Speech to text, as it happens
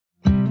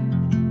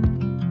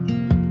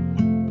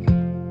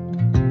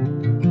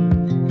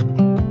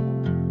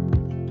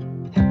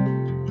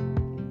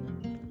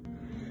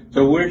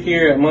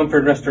here at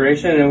Mumford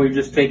Restoration, and we've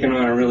just taken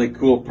on a really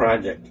cool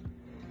project.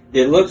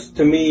 It looks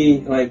to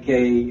me like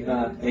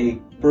a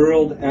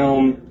burled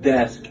elm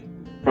desk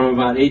from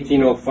about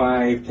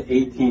 1805 to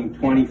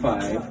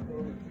 1825,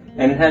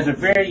 and it has a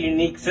very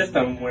unique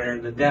system where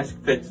the desk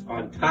fits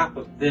on top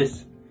of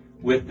this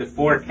with the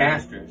 4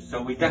 casters.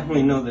 So we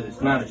definitely know that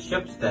it's not a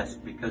ship's desk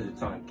because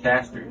it's on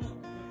casters.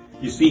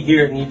 You see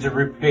here it needs a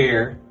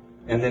repair,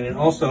 and then it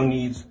also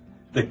needs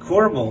the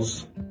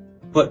corbels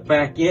put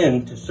back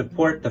in to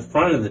support the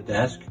front of the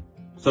desk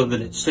so that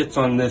it sits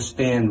on this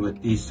stand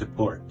with these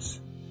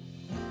supports.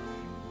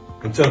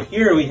 And so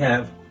here we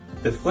have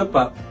the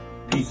flip-up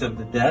piece of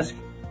the desk,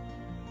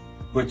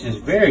 which is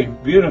very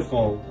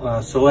beautiful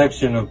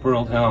selection of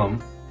burled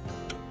elm.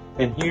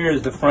 And here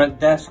is the front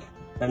desk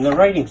and the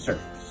writing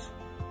surface.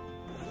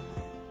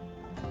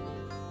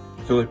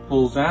 So it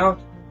pulls out.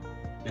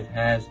 It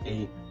has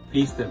a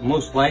piece that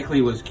most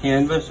likely was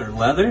canvas or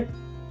leather.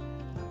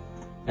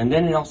 And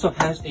then it also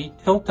has a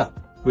tilt-up,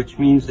 which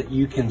means that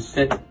you can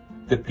set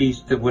the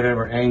piece to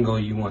whatever angle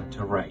you want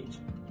to write.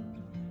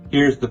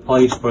 Here's the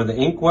place for the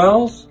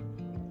inkwells,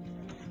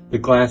 the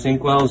glass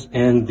inkwells,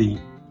 and the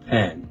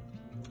pen.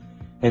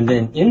 And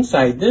then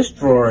inside this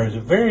drawer is a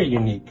very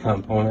unique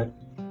component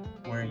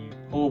where you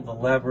pull the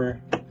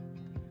lever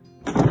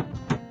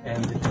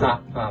and the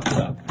top pops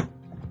up.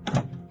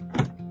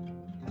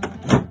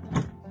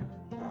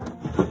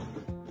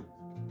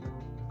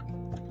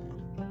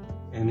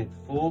 And it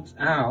folds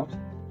out,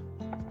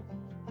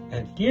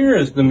 and here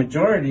is the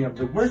majority of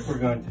the work we're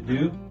going to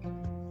do.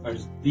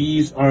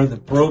 These are the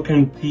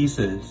broken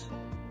pieces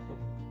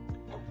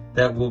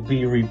that will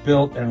be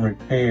rebuilt and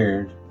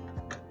repaired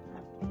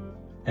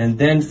and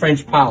then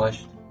French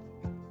polished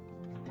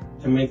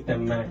to make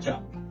them match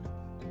up.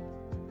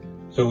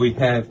 So we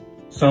have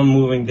some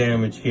moving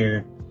damage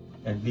here,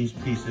 and these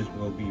pieces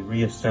will be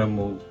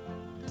reassembled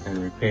and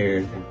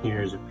repaired, and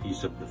here's a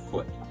piece of the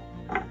foot.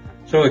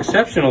 So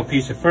exceptional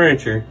piece of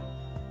furniture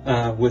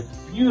with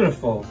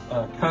beautiful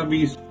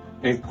cubbies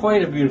and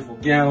quite a beautiful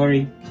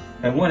gallery.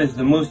 And what is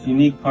the most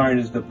unique part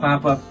is the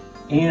pop-up,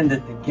 and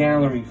that the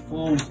gallery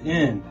folds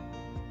in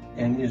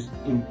and is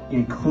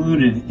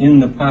included in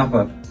the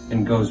pop-up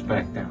and goes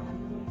back down.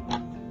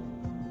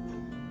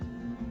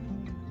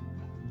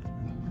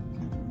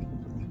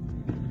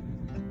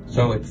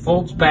 So it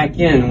folds back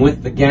in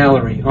with the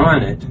gallery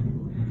on it,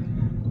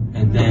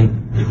 and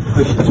then it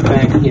pushes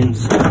back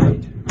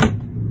inside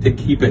to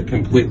keep it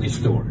completely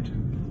stored.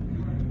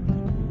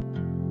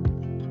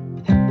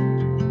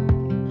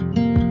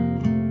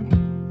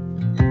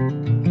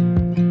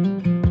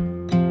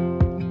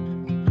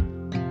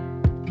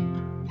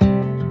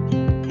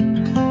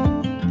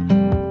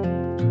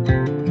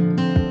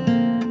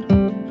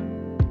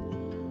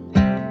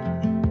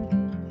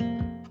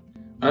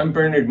 I'm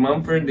Bernard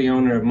Mumford, the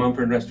owner of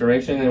Mumford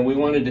Restoration, and we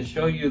wanted to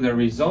show you the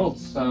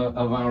results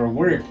of our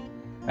work,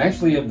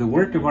 actually of the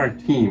work of our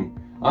team.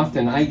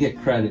 Often I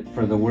get credit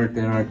for the work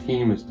that our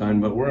team has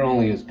done, but we're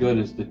only as good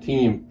as the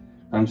team.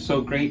 I'm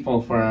so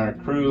grateful for our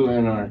crew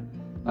and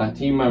our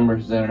team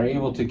members that are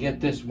able to get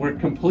this work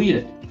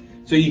completed.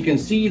 So you can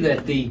see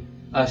that the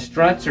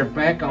struts are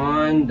back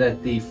on,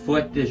 that the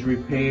foot is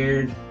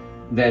repaired,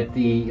 that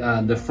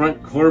the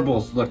front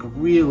corbels look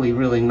really,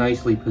 really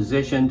nicely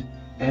positioned.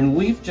 And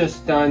we've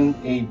just done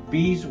a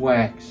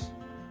beeswax,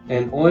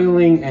 an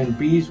oiling and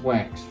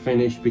beeswax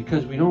finish,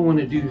 because we don't want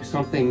to do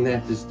something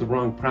that is the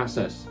wrong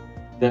process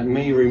that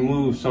may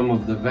remove some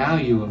of the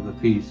value of the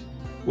piece.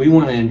 We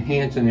want to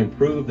enhance and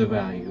improve the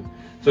value.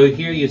 So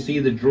here you see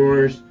the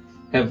drawers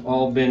have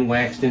all been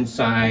waxed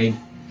inside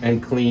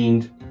and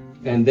cleaned.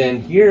 And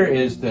then here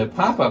is the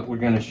pop-up we're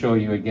going to show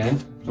you again.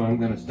 So I'm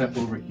going to step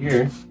over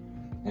here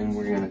and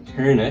we're going to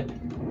turn it.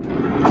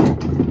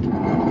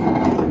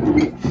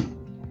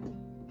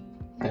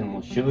 And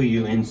we'll show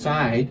you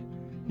inside.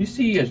 You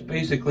see it's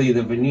basically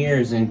the veneer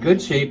is in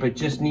good shape. It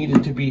just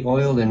needed to be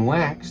oiled and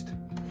waxed.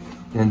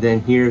 And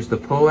then here's the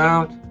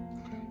pull-out.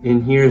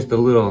 And here's the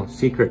little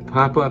secret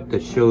pop-up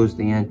that shows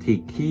the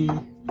antique key.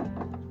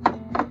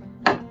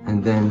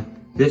 And then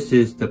this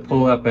is the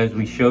pull-up as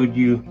we showed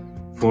you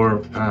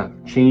for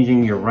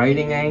changing your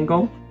writing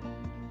angle.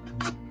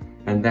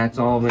 And that's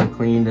all been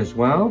cleaned as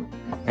well.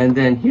 And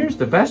then here's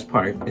the best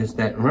part is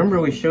that,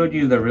 remember we showed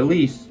you the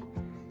release,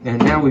 and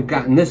now we've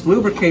gotten this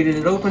lubricated.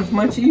 It opens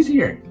much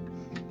easier.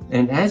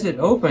 And as it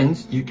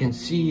opens, you can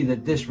see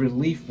that this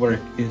relief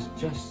work is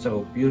just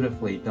so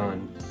beautifully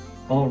done,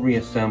 all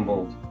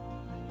reassembled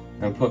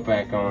and put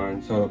back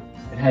on. So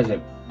it has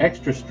an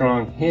extra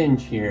strong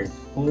hinge here to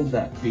hold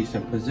that piece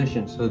in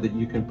position so that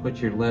you can put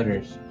your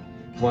letters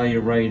while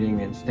you're writing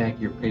and stack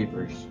your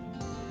papers.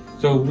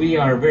 So we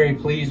are very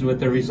pleased with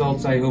the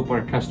results. I hope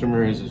our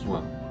customer is as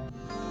well.